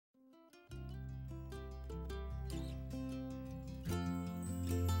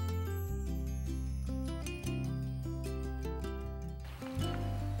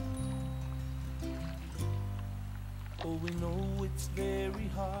Oh, we know it's very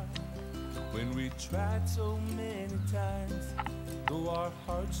hard when we tried so many times, though our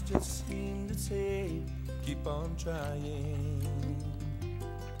hearts just seem to say, keep on trying.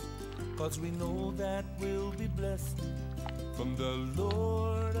 'Cause we know that we'll be blessed from the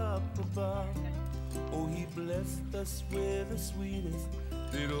Lord up above. Oh, he blessed us with the sweetest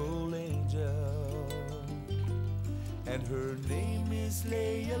little angel, and her name is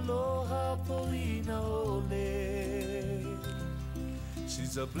Lealoha Polina Ole.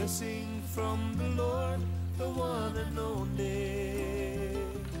 She's a blessing from the Lord, the one and only.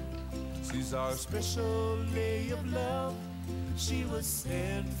 She's our special lay of love. She was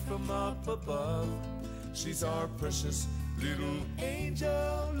sent from up above. She's our precious little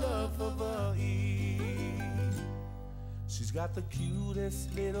angel, love of our Eve. She's got the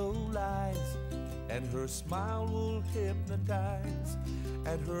cutest little eyes, and her smile will hypnotize,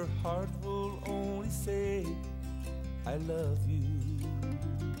 and her heart will only say, I love you.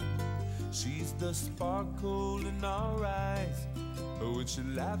 She's the sparkle in our eyes, when she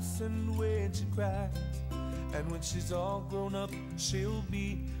laughs and when she cries, and when she's all grown up, she'll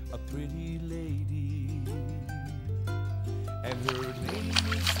be a pretty lady. And her name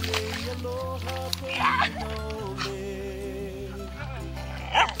is Lealoha Polina.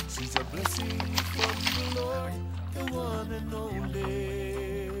 She's a blessing from the Lord, the one and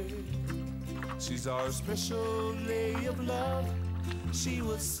only. She's our special lay of love. She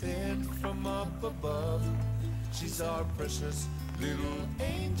was sent from up above. She's our precious little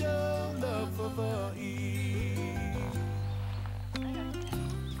angel, love of our Eve.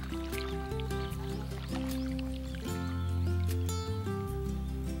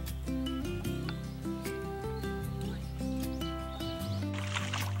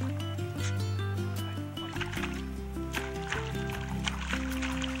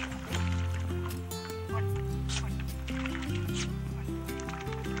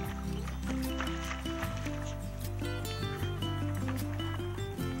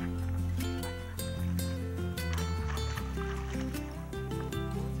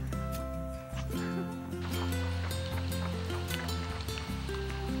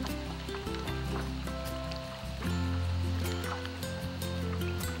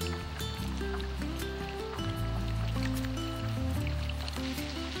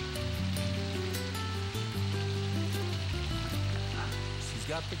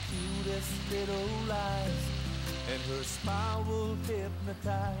 Got the cutest little eyes, and her smile will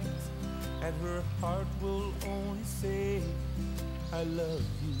hypnotize, and her heart will only say, I love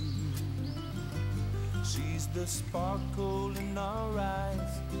you. She's the sparkle in our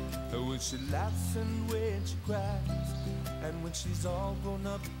eyes, when she laughs and when she cries, and when she's all grown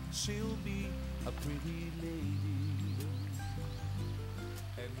up, she'll be a pretty lady.